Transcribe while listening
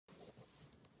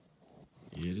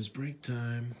is break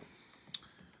time.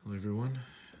 Hello everyone.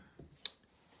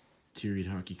 T-Read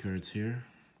Hockey Cards here.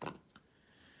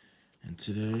 And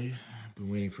today, I've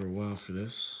been waiting for a while for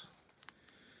this.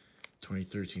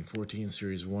 2013-14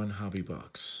 Series 1 Hobby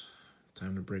Box.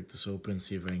 Time to break this open,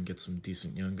 see if I can get some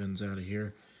decent Young Guns out of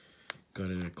here.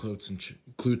 Got it at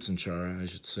Klutzenchara, I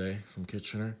should say, from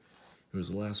Kitchener. It was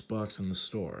the last box in the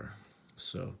store.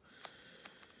 So,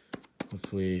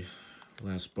 hopefully,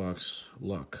 last box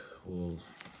luck will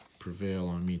prevail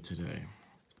on me today.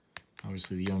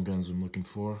 Obviously, the Young Guns I'm looking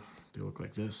for, they look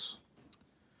like this.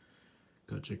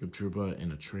 Got Jacob Trouba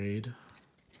in a trade.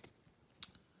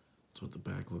 That's what the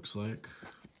back looks like.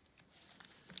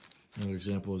 Another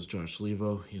example is Josh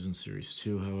Levo. He's in Series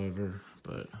 2, however,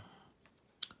 but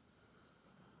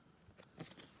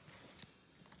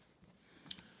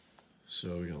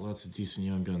so we got lots of decent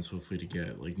Young Guns hopefully to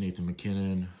get, like Nathan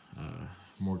MacKinnon,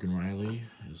 Morgan Reilly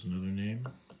is another name.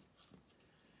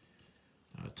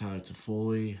 Tyler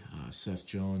Toffoli, Seth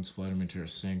Jones, Vladimir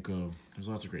Tarasenko. There's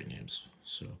lots of great names.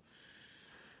 So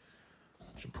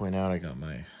I should point out I got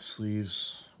my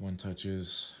sleeves, one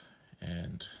touches,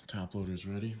 and top loaders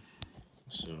ready.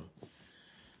 So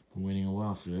been waiting a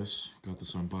while for this. Got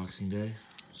this on Boxing Day.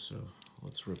 So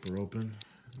let's rip her open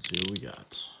and see what we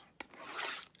got.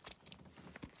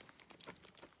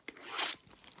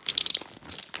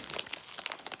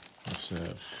 Let's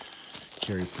have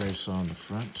Carey Price on the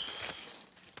front,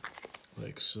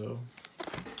 like so.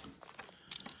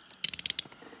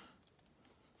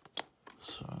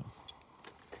 So,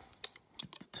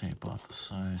 get the tape off the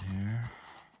side here.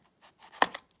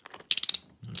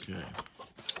 Okay.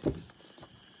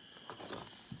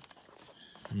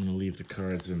 I'm gonna leave the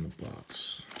cards in the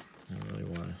box. I don't really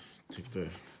want to take the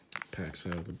packs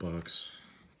out of the box.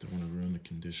 Don't want to ruin the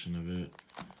condition of it.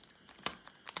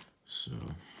 So,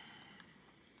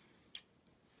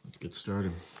 let's get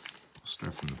started. I'll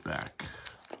start from the back.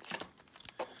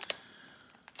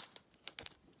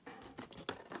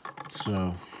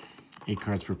 So, 8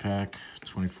 cards per pack,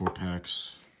 24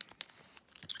 packs.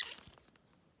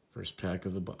 First pack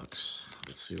of the box.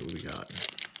 Let's see what we got.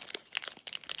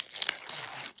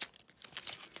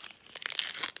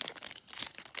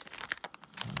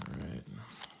 Alright.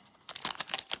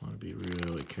 Want to be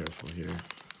really careful here.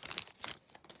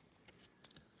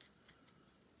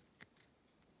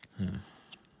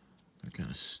 They're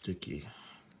kind of sticky.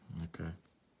 Okay.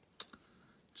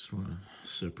 Just want to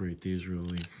separate these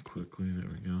really quickly. There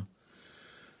we go.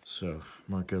 So,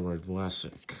 Marc-Edouard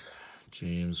Vlasic,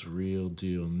 James Real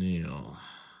Deal Neal.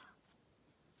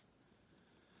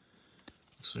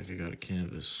 Looks like I got a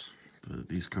canvas, but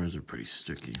these cards are pretty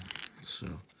sticky. So,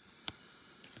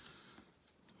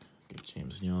 get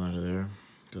James Neal out of there.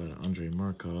 Got an Andrei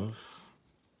Markov.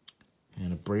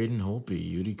 And a Braden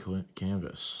Holtby UD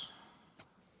canvas.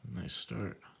 Nice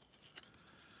start.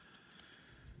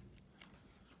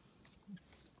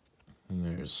 And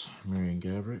there's Marian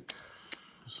Gaborik.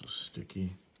 So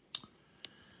sticky.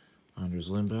 Anders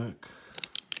Lindback.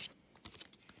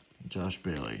 Josh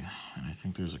Bailey. And I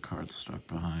think there's a card stuck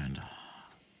behind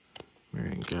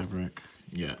Marian Gaborik.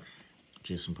 Yeah.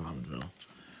 Jason Pominville.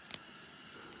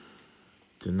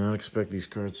 Did not expect these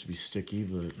cards to be sticky,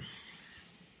 but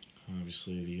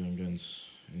obviously the Young Guns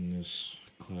in this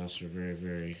class are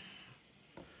very,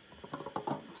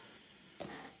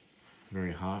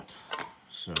 very hot.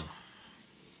 So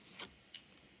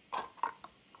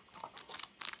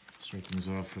start things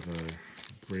off with a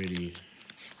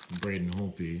Braden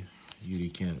Holtby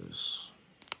UD canvas.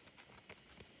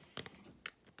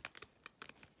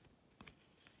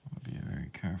 I'll be very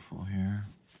careful here.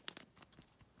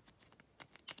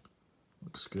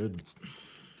 Looks good.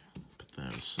 Put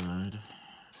that aside.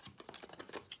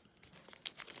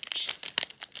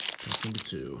 Pack number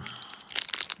 2.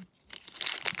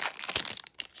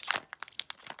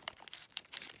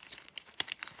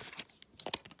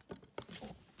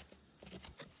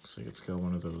 Looks like it's got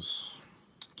one of those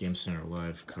Game Center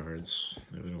Live cards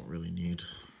that we don't really need.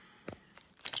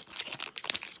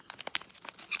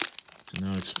 Did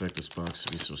not expect this box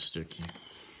to be so sticky.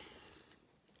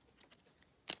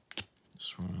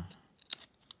 Just want to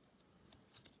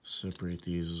separate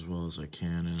these as well as I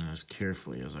can and as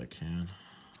carefully as I can.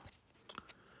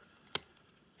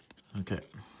 Okay,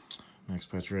 next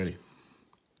patch ready.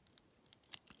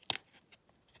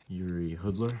 Yuri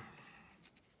Hudler,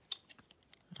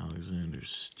 Alexander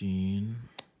Steen,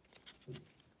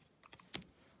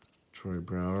 Troy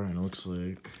Brouwer, and it looks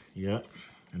like, yep,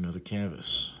 another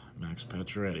canvas. Max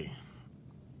Pacioretty.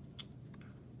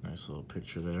 Nice little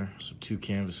picture there. So 2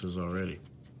 canvases already.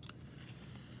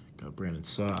 Got Brandon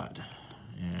Saad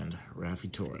and Raffi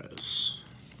Torres.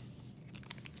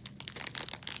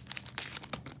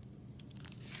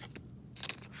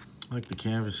 I like the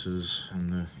canvases and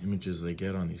the images they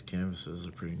get on these canvases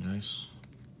are pretty nice.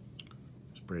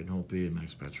 It's Braden Holtby and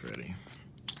Max Pacioretty.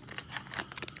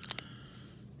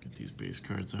 Get these base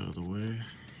cards out of the way.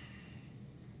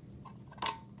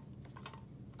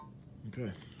 Okay.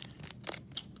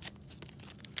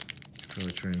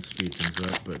 Probably try and speed things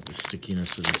up, but the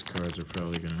stickiness of these cards are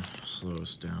probably going to slow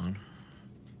us down.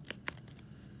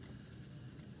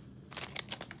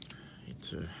 Hate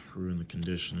to ruin the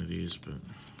condition of these, but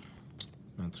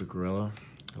not Zuccarello.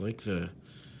 I like the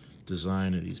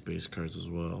design of these base cards as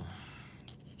well.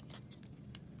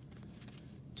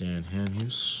 Dan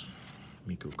Hanhus,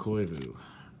 Mikko Koivu,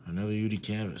 another UD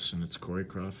canvas, and it's Corey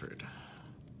Crawford.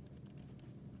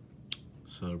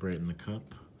 Celebrating the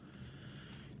cup.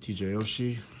 TJ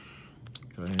Oshie,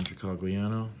 got Andrew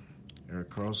Cogliano, Eric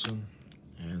Carlson,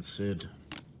 and Sid.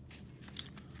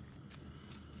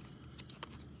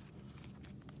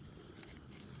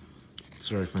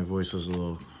 Sorry if my voice is a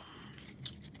little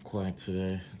quiet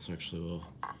today. It's actually a little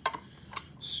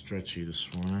stretchy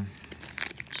this morning.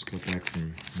 Just got back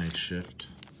from night shift.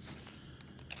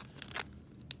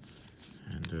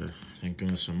 And thank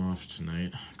goodness I'm off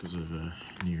tonight because of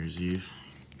New Year's Eve.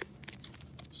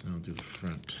 So now I'll do the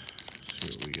front.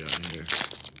 See what we got here.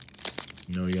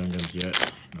 No Young Guns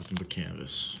yet. Nothing but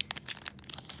canvas.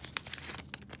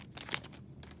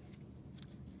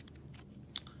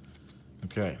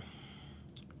 Okay.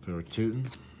 Phil Tootin,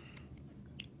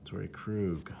 Torrey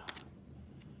Krug,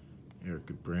 Eric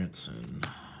Branson,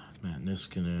 Matt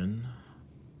Niskanen,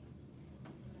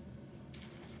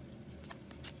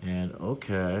 and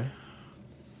okay,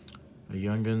 a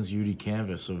Young Guns UD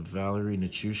canvas of Valeri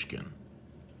Nichushkin.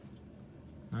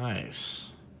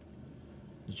 Nice.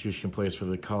 Nichushkin plays for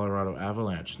the Colorado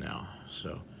Avalanche now,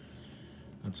 so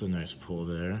that's a nice pull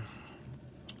there.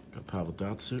 Got Pavel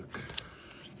Datsyuk,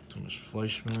 Thomas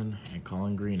Fleischmann, and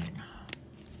Colin Greening.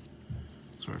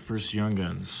 So our first Young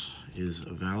Guns is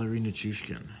Valeri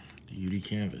Nichushkin, the UD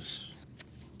canvas.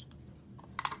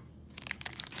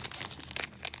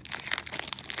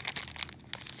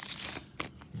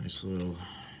 Nice little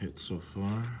hit so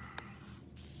far.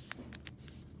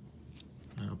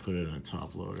 I'll put it in a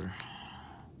top loader.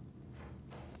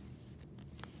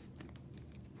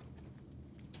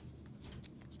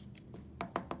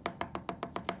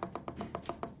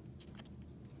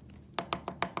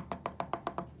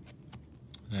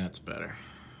 That's better.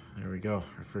 There we go.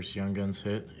 Our first Young Guns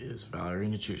hit is Valeri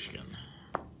Nichushkin.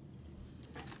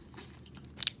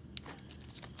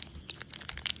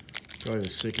 Probably the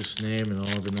sickest name in all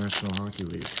of the National Hockey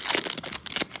League.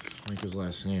 I like his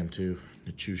last name too,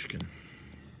 Nichushkin.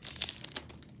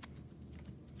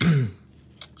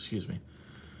 Excuse me.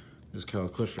 There's Cal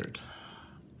Clifford.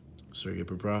 Sergei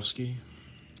Bobrovsky.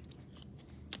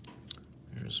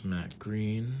 There's Matt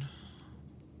Green.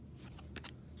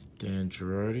 Dan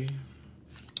Girardi.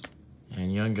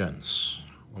 And Young Guns,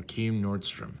 Joakim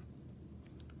Nordstrom.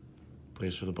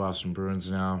 Plays for the Boston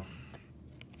Bruins now.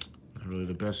 Not really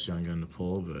the best Young Gun to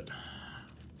pull, but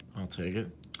I'll take it.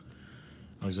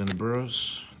 Alexander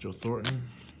Burrows, Joe Thornton,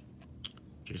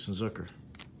 Jason Zucker.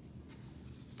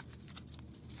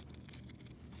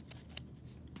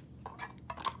 All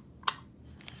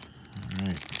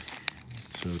right,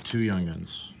 so 2 Young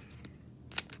Guns.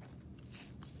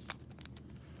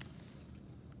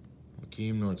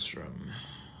 Joakim Nordstrom.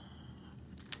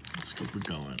 Let's get it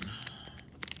going.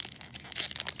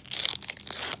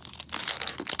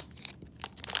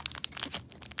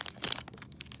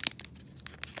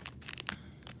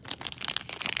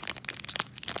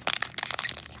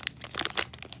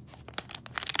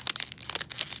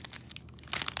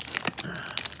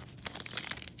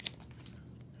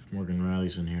 If Morgan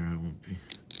Reilly's in here, I won't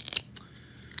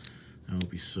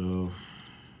be so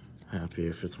happy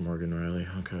if it's Morgan Reilly.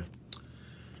 Okay.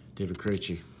 David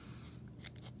Krejci,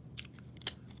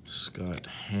 Scott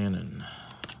Hannon,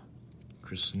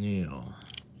 Chris Neal,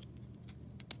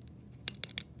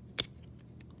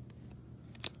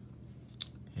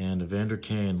 and Evander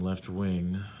Kane, left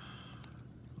wing.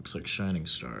 Looks like Shining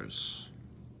Stars.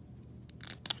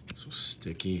 So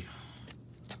sticky.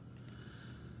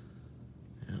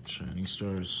 Yep, Shining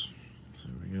Stars. So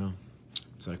there we go.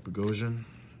 Zach Bogosian,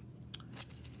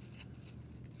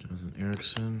 Jonathan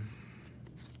Erickson.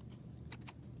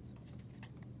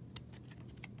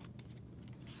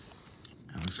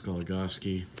 Alex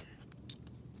Goligoski.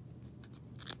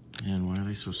 And why are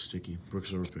they so sticky?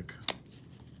 Brooks Orpik.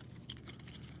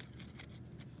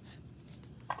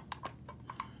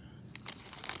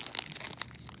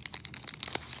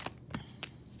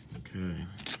 Okay.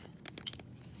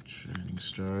 Shining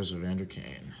Stars of Evander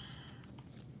Kane.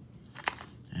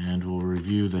 And we'll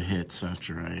review the hits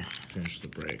after I finish the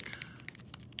break.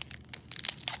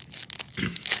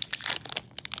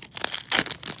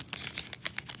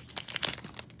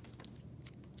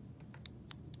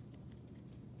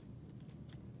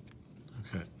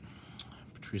 Okay.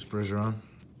 Patrice Bergeron,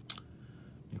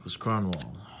 Nicholas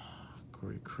Kronwall,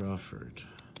 Corey Crawford,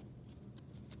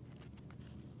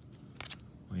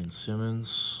 Wayne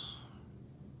Simmons,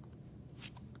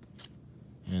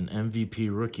 and MVP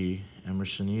rookie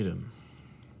Emerson Edom.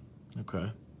 Okay.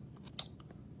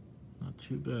 Not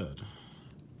too bad.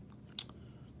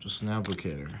 Just an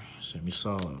applicator, Sammy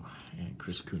Salo, and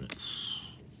Chris Kunitz.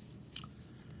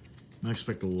 I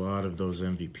expect a lot of those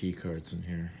MVP cards in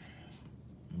here.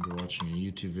 I remember watching a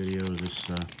YouTube video of this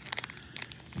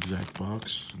exact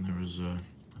box, and there was, I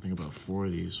think, about 4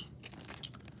 of these.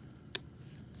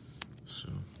 So,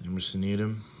 Emerson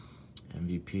Edom,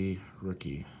 MVP,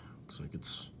 rookie. Looks like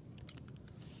it's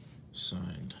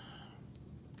signed.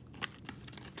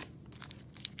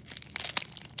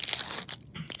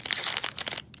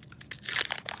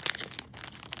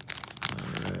 All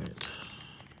right.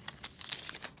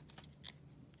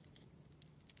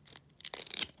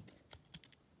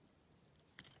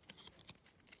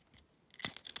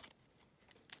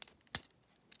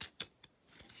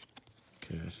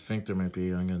 Okay, I think there might be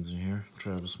young guns in here.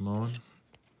 Travis Moen,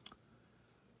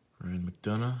 Ryan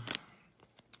McDonough,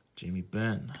 Jamie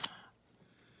Benn,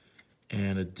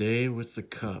 and A Day with the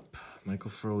Cup, Michael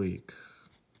Froelich.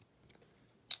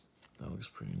 That looks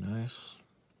pretty nice.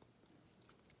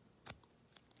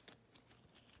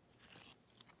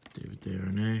 David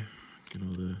Desharnais, get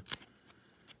all the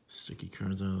sticky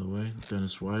cards out of the way.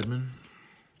 Dennis Weidman,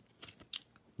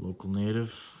 local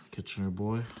native, Kitchener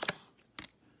boy.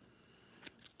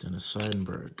 Dennis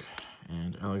Seidenberg,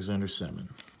 and Alexander Semin.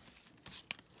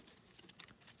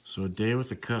 So A Day with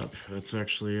the Cup, that's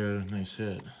actually a nice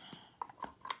hit.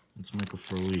 That's Michael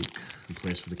Froelich, who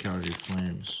plays for the Calgary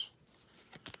Flames.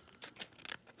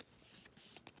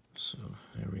 So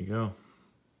there we go.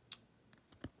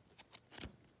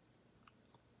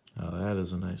 Oh, that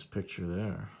is a nice picture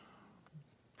there.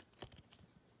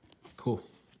 Cool.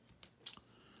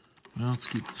 Well, let's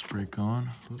keep this break on.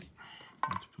 Oop.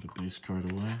 Let's put a base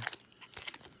card away.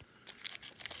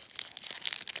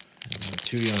 And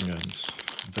 2 young guns.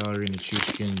 Valerie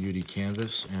Nichushkin, UD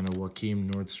Canvas, and a Joachim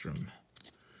Nordstrom.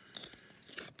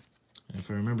 And if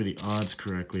I remember the odds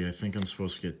correctly, I think I'm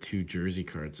supposed to get 2 jersey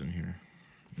cards in here,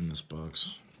 in this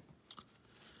box.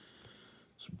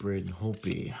 So Braden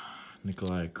Holtby,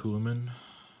 Nikolai Kulemin,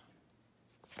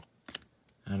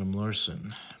 Adam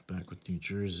Larson, back with New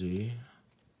Jersey,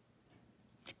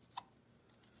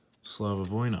 Slava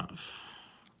Voinov,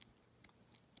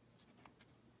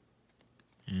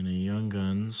 and a Young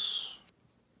Guns,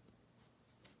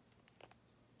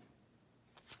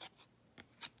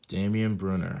 Damian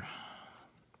Brunner.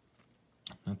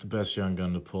 Not the best Young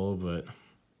Gun to pull, but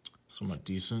somewhat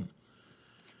decent.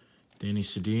 Danny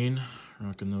Sedin,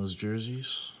 rocking those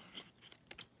jerseys.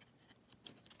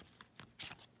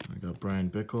 I got Brian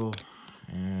Bickle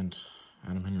and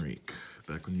Adam Henrique,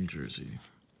 back with New Jersey.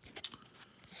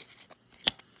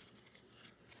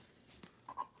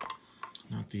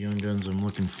 Not the Young Guns I'm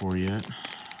looking for yet,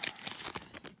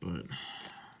 but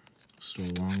still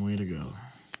a long way to go.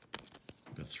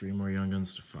 Got 3 more Young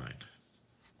Guns to find.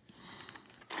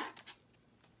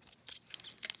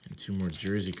 And 2 more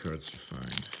jersey cards to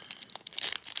find.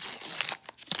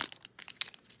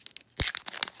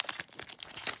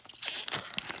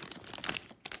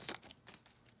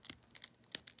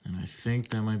 And I think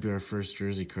that might be our first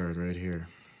jersey card right here.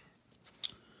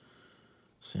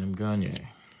 Sam Gagner,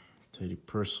 Teddy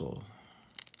Purcell,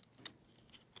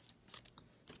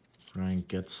 Ryan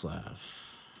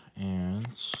Getzlaff, and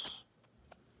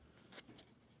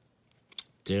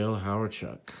Dale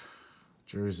Hawerchuk,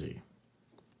 jersey.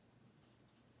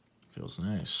 Feels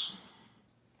nice.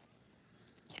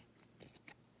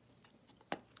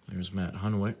 There's Matt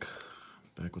Hunwick,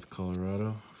 back with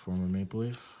Colorado, former Maple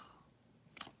Leaf.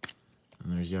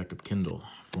 And there's Jakob Kindl,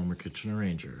 former Kitchener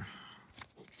Ranger.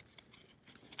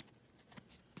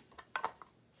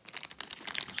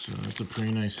 So that's a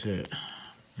pretty nice hit.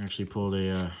 Actually pulled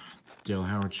a Dale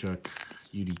Hawerchuk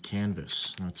UD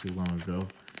Canvas not too long ago.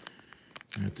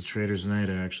 And at the Traders Night,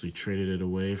 I actually traded it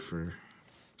away for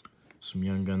some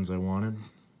Young Guns I wanted.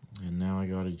 And now I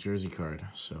got a jersey card.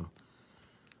 So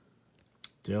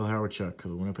Dale Hawerchuk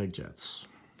of the Winnipeg Jets.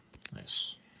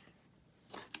 Nice.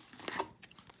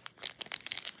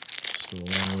 Still a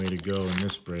long way to go in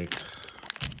this break.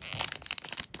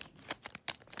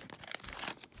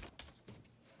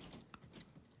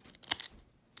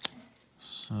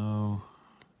 So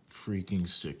freaking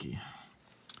sticky.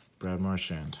 Brad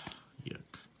Marchand.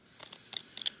 Yuck.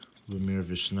 Lumir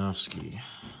Vishnofsky.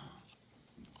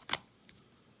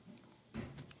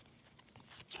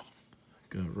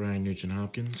 Got Ryan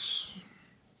Nugent-Hopkins.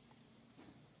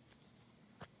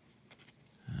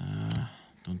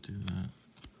 Don't do that.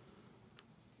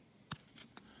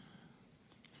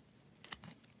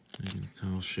 You can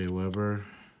tell Shea Weber.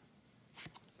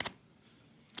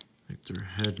 Victor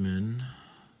Hedman.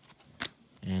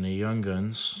 And a Young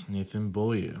Guns, Nathan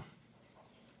Beaulieu.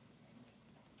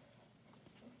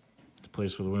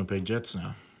 Plays for the Winnipeg Jets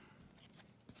now.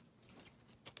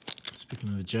 Speaking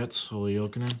of the Jets, Olli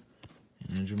Jokinen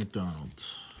and Andrew McDonald.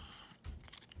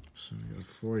 So we got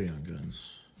 4 Young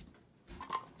Guns.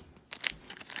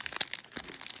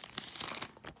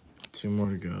 2 more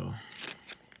to go.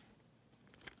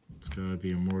 It's got to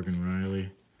be a Morgan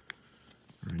Reilly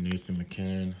or a Nathan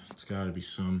MacKinnon. It's got to be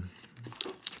some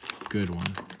good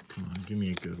one. Come on, give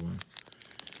me a good one.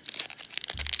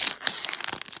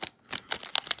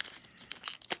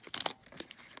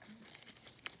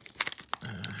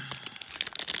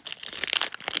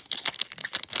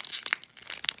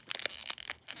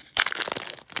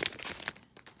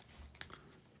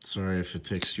 Sorry if it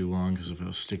takes too long because of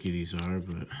how sticky these are,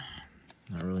 but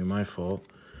not really my fault.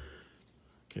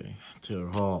 Okay, Taylor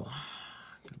Hall.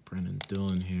 Got Brendan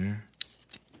Dillon here.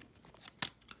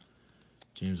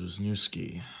 James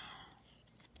Wisniewski.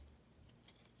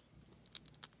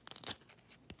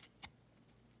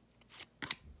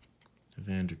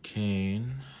 Evander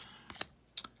Kane.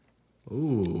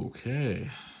 Ooh,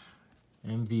 okay.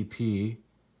 MVP,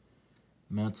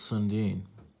 Matt Sundin.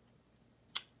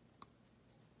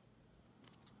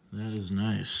 That is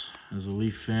nice. As a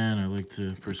Leaf fan, I like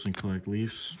to personally collect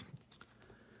Leafs.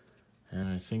 And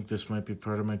I think this might be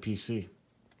part of my PC.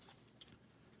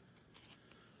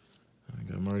 I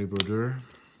got Marty Brodeur,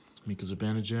 Mika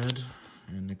Zibanejad,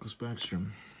 and Nicholas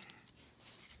Backstrom.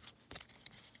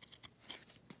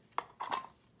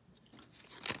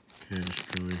 Okay, I should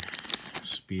probably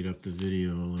speed up the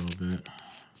video a little bit.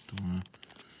 Don't want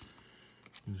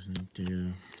to lose any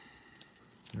data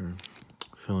or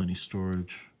fill any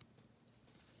storage.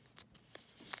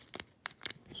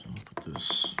 So I'll put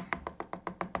this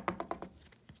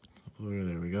uploader.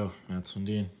 There we go. Matt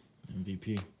Sundin,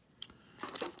 MVP.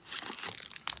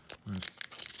 Nice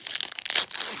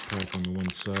pack on the one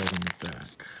side and the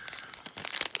back.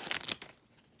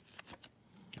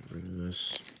 Get rid of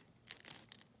this.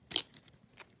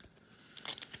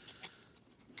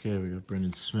 Okay, we got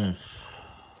Brendan Smith,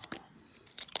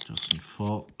 Justin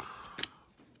Falk,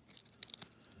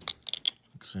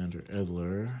 Alexander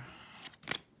Edler,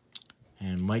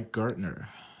 and Mike Gartner,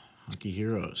 Hockey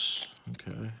Heroes.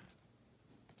 Okay,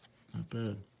 not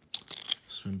bad.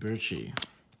 Sven Berchi,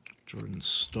 Jordan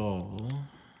Stahl,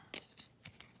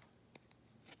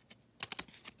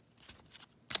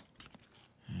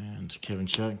 and Kevin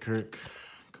Shattenkirk,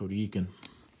 Cody Eakin.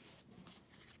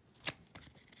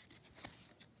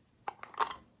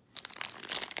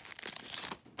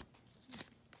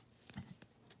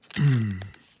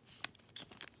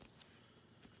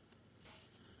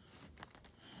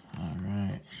 All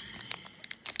right.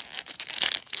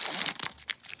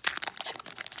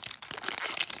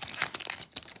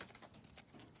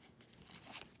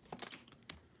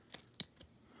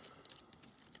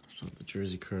 So the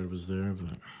jersey card was there,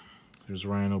 but there's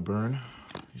Ryan O'Byrne.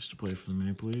 Used to play for the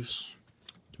Maple Leafs.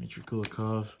 Dmitry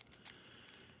Kulikov,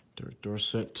 Derek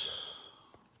Dorsett,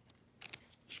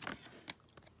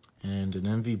 and an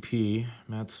MVP,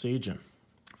 Matt Stajan,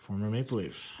 former Maple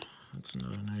Leaf. That's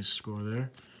another nice score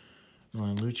there.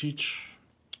 Milan Lucic,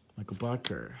 Michael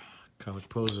Bacher, Kalik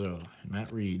Pozo, and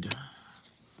Matt Reed.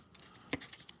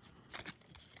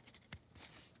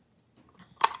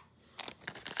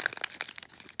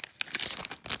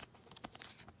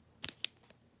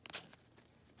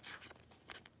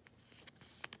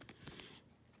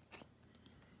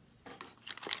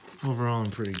 Overall,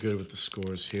 I'm pretty good with the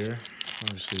scores here.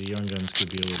 Obviously, the Young Guns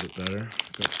could be a little bit better.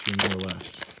 Got 2 more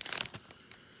left.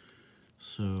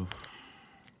 So,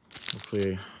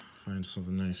 hopefully, I find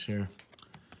something nice here.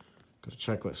 Got a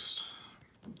checklist.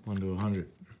 1 to 100.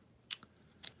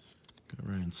 Got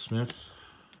Ryan Smith.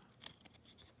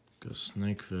 Gus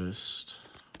Nyquist.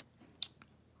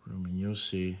 Roman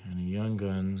Josi. And a Young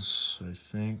Guns, I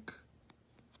think.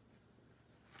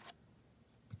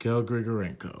 Mikhail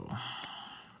Grigorenko.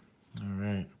 All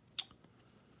right.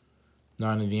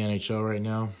 Not in the NHL right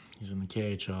now. He's in the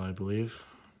KHL, I believe.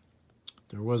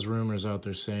 There was rumors out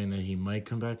there saying that he might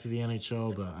come back to the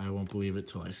NHL, but I won't believe it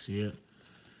till I see it.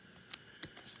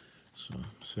 So,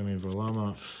 Semyon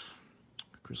Varlamov,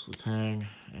 Chris Letang,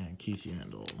 and Keith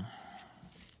Yandel.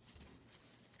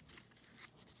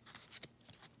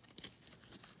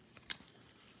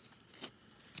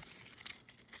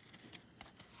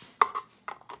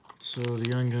 So the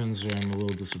Young Guns I'm a little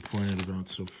disappointed about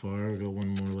so far. We've got one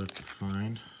more left to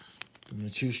find. The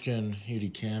Nichushkin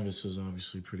Hudi Canvas is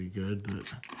obviously pretty good, but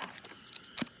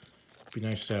it'd be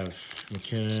nice to have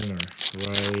MacKinnon or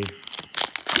Reilly,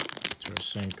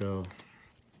 Tarasenko.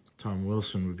 Tom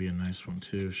Wilson would be a nice one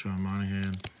too. Sean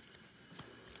Monahan.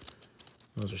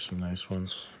 Those are some nice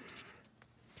ones.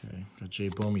 Okay, got Jay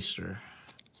Bomeister.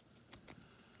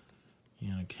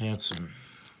 Yannick Hansen.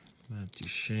 Matt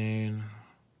Duchene.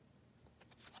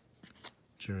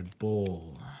 Jared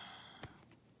Bowl.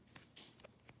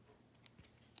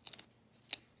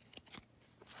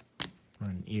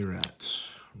 Ryan Erat.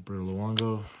 Roberto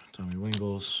Luongo. Tommy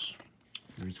Wingles.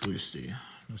 Yuri Tlusty.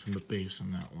 Nothing but base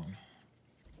on that one.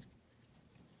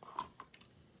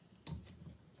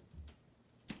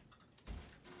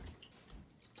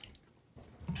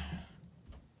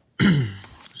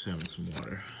 Just having some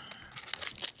water.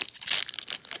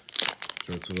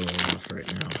 Throat's a little off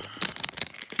right now.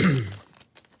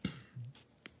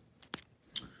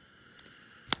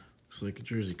 Looks like a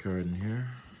jersey card in here.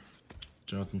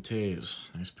 Jonathan Toews,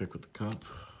 nice pick with the cup.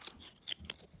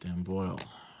 Dan Boyle.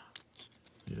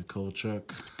 Leah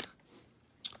Kolchuk.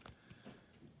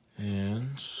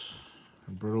 And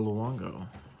Roberto Luongo.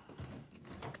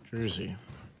 Jersey.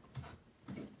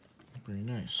 Very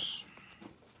nice.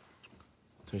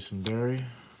 Tyson Barrie,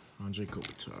 Andrei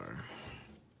Kopitar.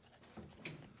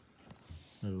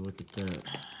 Have a look at that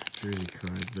jersey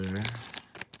card there.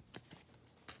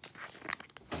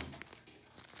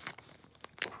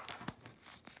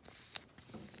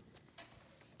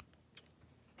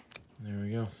 There we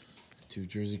go. 2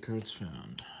 jersey cards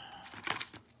found.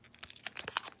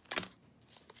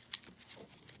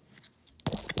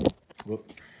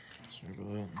 Whoop. Sorry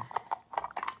about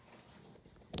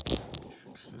that.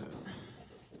 Fix that.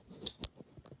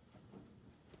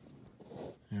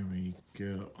 There we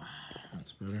go.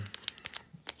 That's better.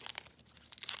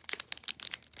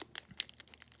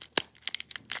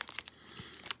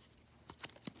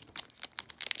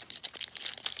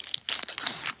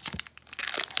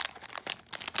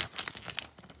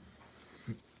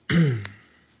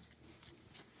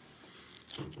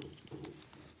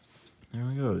 There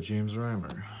we go. James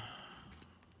Reimer.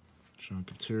 Sean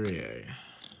Couturier.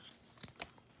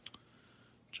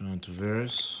 John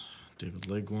Tavares. David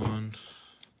Legwand.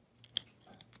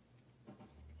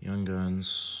 Young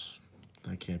Guns.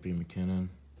 That can't be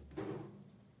MacKinnon.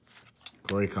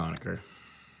 Corey Conacher.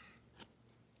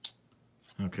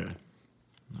 Okay.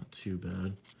 Not too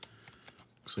bad.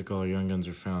 Looks like all our Young Guns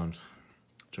are found.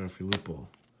 Joffrey Lupul.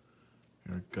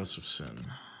 Eric Gustafson.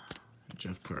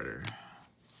 Jeff Carter.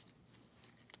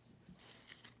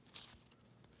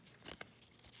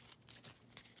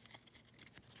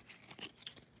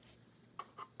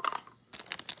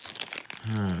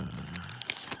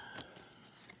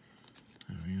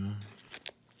 There we go.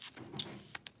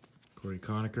 Corey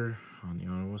Conacher on the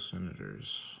Ottawa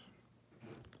Senators.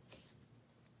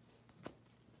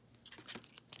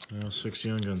 Well, 6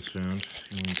 Young Guns found.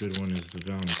 The only good one is the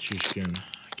Val Nichushkin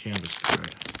Canvas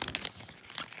card.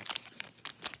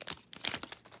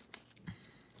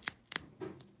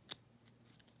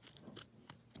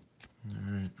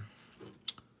 All right.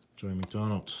 Joey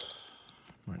McDonald.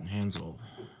 Martin Hansel.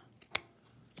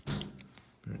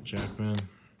 Barrett Jackman.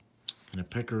 And a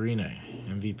Pecorine,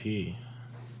 MVP.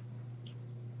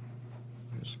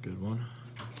 There's a good one.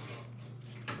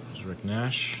 There's Rick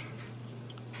Nash.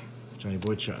 Johnny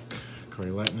Boychuk.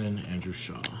 Corey Lettinen. Andrew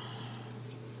Shaw.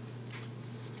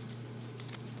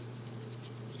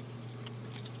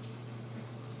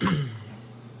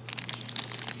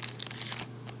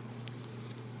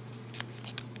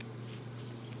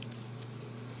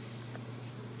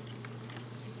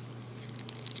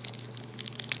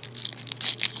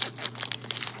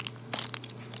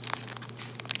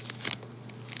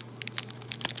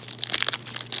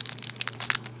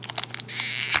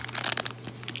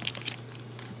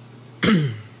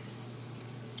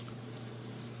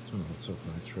 Don't know what's up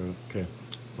my throat. Okay.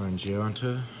 Ryan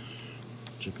Gionta.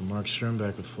 Jacob Markstrom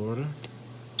back with Florida.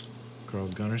 Carl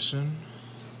Gunnarsson.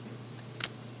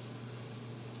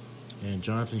 And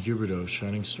Jonathan Huberdeau,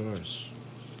 Shining Stars.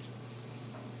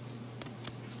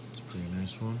 It's a pretty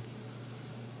nice one.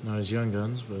 Not his Young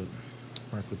Guns, but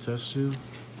Mark Letestu.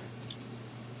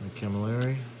 Mike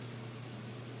Camilleri.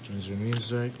 James Van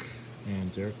Riemsdyk.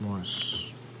 And Derek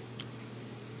Morris.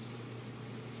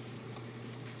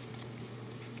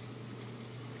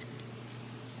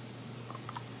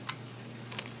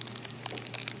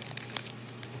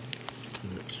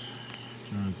 Put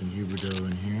Jonathan Huberdeau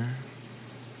in here.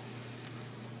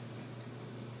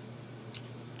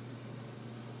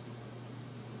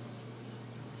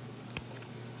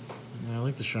 Yeah, I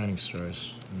like the shining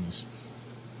stars in this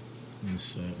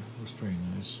set. Looks pretty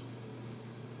nice.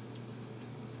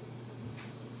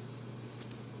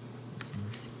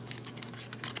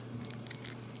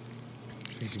 I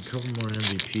think a couple more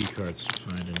MVP cards to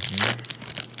find in here.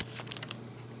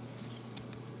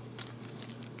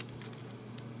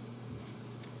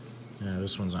 Yeah,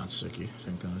 this one's not sticky,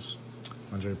 thank goodness.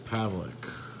 Andre Pavlik,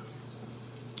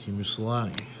 Teemu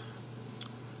Selanne,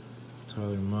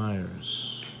 Tyler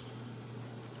Myers,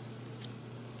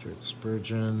 Jared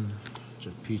Spurgeon,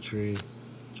 Jeff Petrie,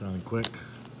 Jonathan Quick,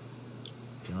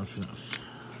 Dion Phaneuf.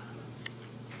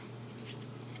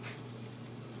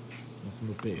 Nothing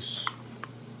but base.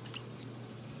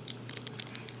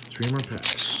 3 more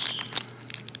packs.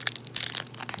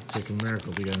 Take a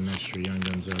miracle if we got an extra Young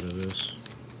Guns out of this.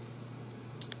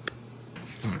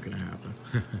 It's not gonna happen.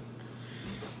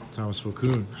 Thomas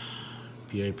Vokoun,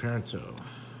 P.A. Parento,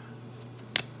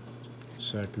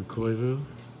 Saku Koivu,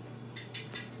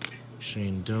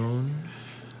 Shane Doan.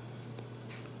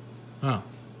 Oh,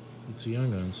 it's a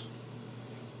Young Guns.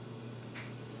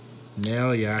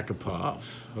 Nail Yakupov.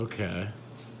 Okay.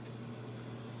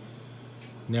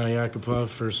 Nail Yakupov,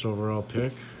 first overall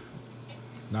pick.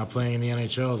 Not playing in the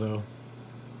NHL though,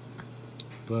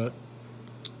 but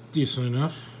decent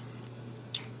enough.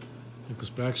 Nicholas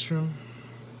Backstrom,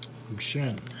 Luke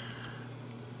Shen,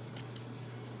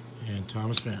 and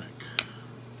Thomas Vanek.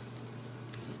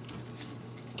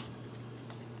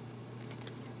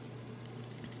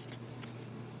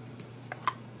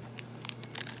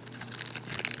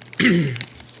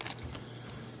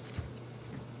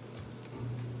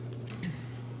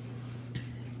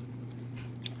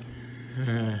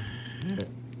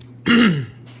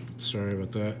 Sorry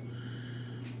about that.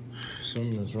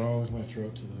 Something is wrong with my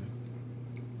throat today.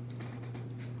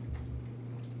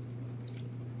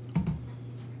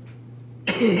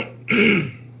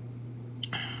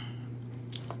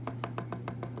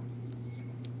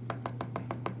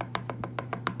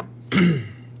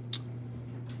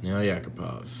 Now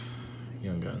Yakupov,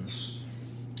 Young Guns.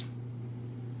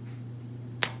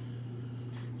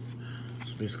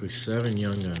 It's basically 7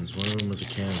 Young Guns. One of them was a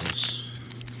canvas.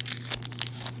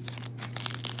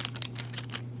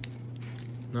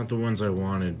 Not the ones I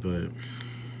wanted, but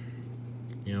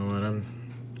you know what?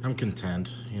 I'm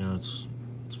content. You know, it's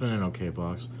been an okay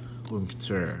box. William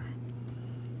Couture,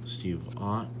 Steve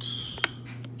Ott,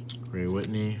 Ray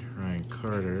Whitney, Ryan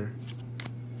Carter,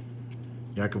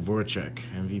 Jakub Voracek,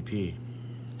 MVP.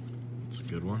 That's a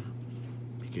good one.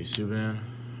 PK Subban,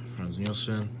 Franz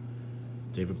Nielsen,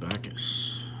 David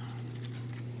Backes.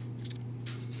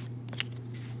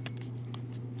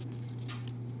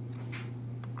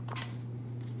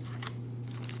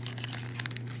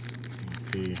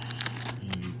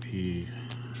 MVP.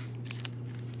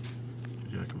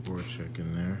 Jakub Voracek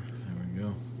in there. There we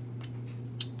go.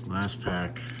 Last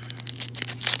pack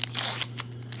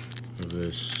of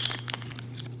this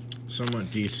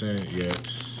somewhat decent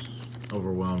yet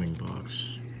overwhelming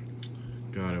box.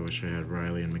 God, I wish I had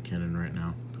Reilly and MacKinnon right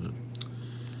now. But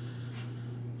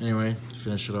anyway, to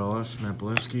finish it all off, Matt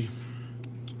Bolesky,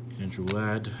 Andrew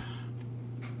Ladd,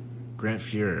 Grant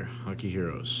Fuhr, Hockey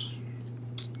Heroes.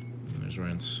 And there's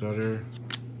Ryan Sutter,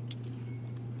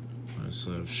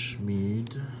 Vladislav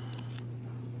Schmid,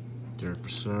 Derek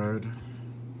Brassard,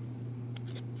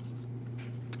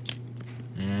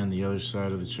 and the other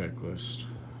side of the checklist.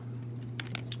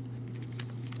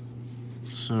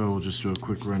 So we'll just do a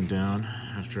quick rundown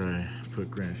after I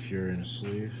put Grant Fuhr in a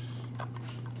sleeve.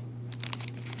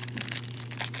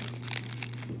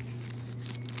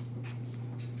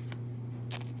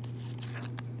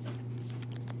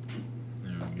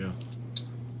 There we go.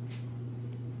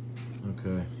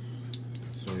 Okay,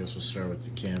 so I guess we'll start with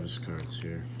the canvas cards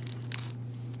here.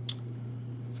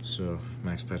 So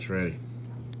Max Pacioretty,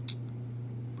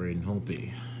 Braden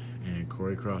Holtby, and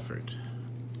Corey Crawford.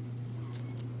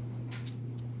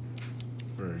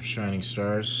 For Shining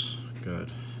Stars, got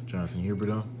Jonathan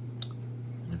Huberdeau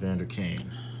and Evander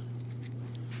Kane.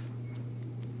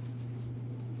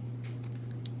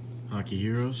 Hockey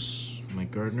Heroes, Mike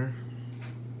Gardner,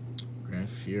 Grant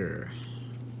Fuhr.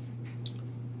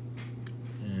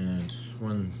 And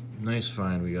one nice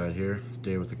find we got here,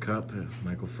 Day with the Cup,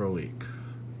 Michael Frolik.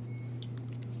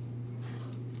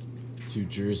 2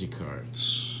 jersey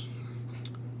cards,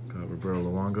 got Roberto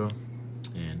Luongo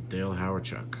and Dale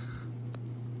Hawerchuk.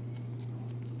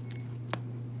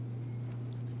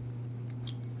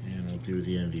 And we'll do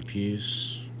the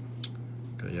MVPs.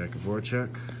 Got Jakub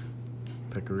Voracek,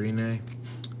 Pecorine,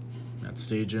 Matt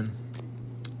Stajan,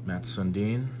 Matt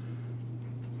Sundin,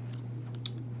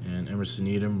 and Emerson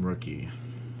Needham, rookie.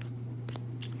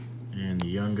 And the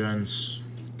Young Guns,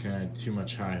 kind of too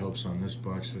much high hopes on this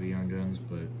box for the Young Guns,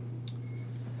 but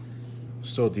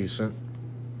still decent.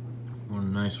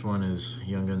 One nice one is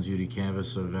Young Guns UD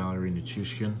Canvas of Valerie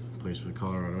Nichushkin, plays for the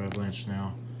Colorado Avalanche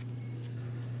now.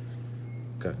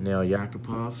 Got Nail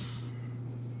Yakupov,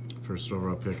 first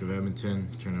overall pick of Edmonton,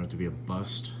 turned out to be a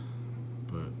bust,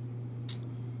 but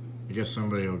I guess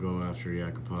somebody will go after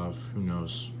Yakupov. Who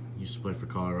knows? He used to play for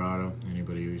Colorado.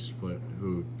 Anybody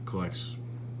who collects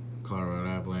Colorado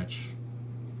Avalanche,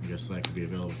 I guess that could be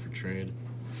available for trade.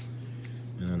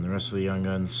 And then the rest of the Young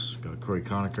Guns got Corey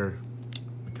Conacher,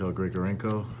 Mikhail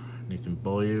Grigorenko, Nathan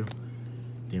Beaulieu,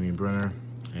 Damian Brenner,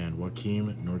 and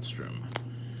Joachim Nordstrom.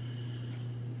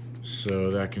 So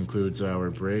that concludes our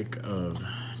break of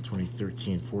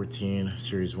 2013-14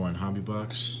 Series 1 Hobby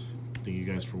Box. Thank you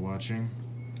guys for watching.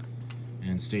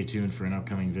 And stay tuned for an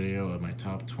upcoming video of my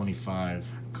top 25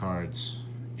 cards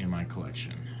in my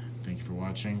collection. Thank you for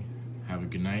watching. Have a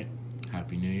good night.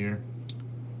 Happy New Year.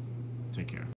 Take care.